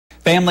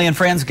Family and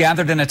friends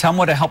gathered in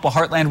Ottumwa to help a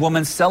Heartland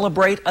woman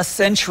celebrate a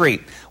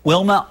century.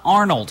 Wilma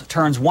Arnold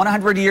turns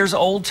 100 years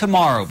old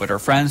tomorrow, but her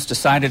friends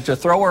decided to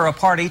throw her a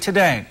party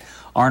today.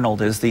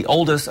 Arnold is the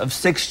oldest of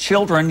 6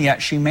 children,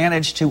 yet she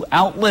managed to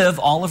outlive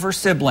all of her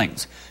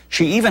siblings.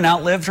 She even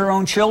outlived her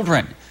own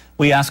children.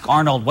 We asked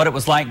Arnold what it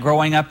was like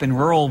growing up in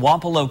rural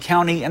Wapello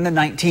County in the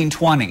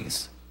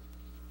 1920s.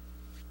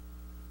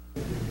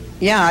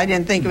 Yeah, I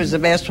didn't think it was the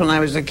best when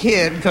I was a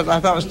kid because I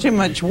thought it was too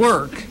much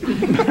work.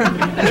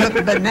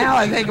 But now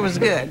I think it was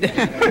good.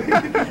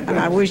 And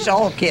I wish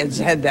all kids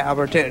had the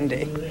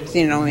opportunity.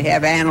 You know, we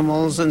have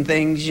animals and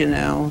things, you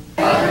know.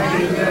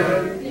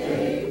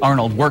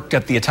 Arnold worked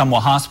at the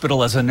Ottumwa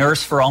Hospital as a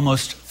nurse for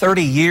almost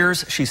 30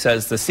 years. She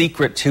says the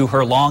secret to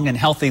her long and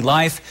healthy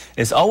life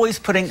is always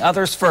putting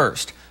others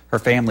first. Her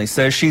family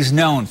says she's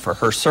known for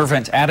her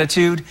servant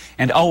attitude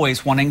and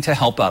always wanting to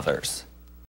help others.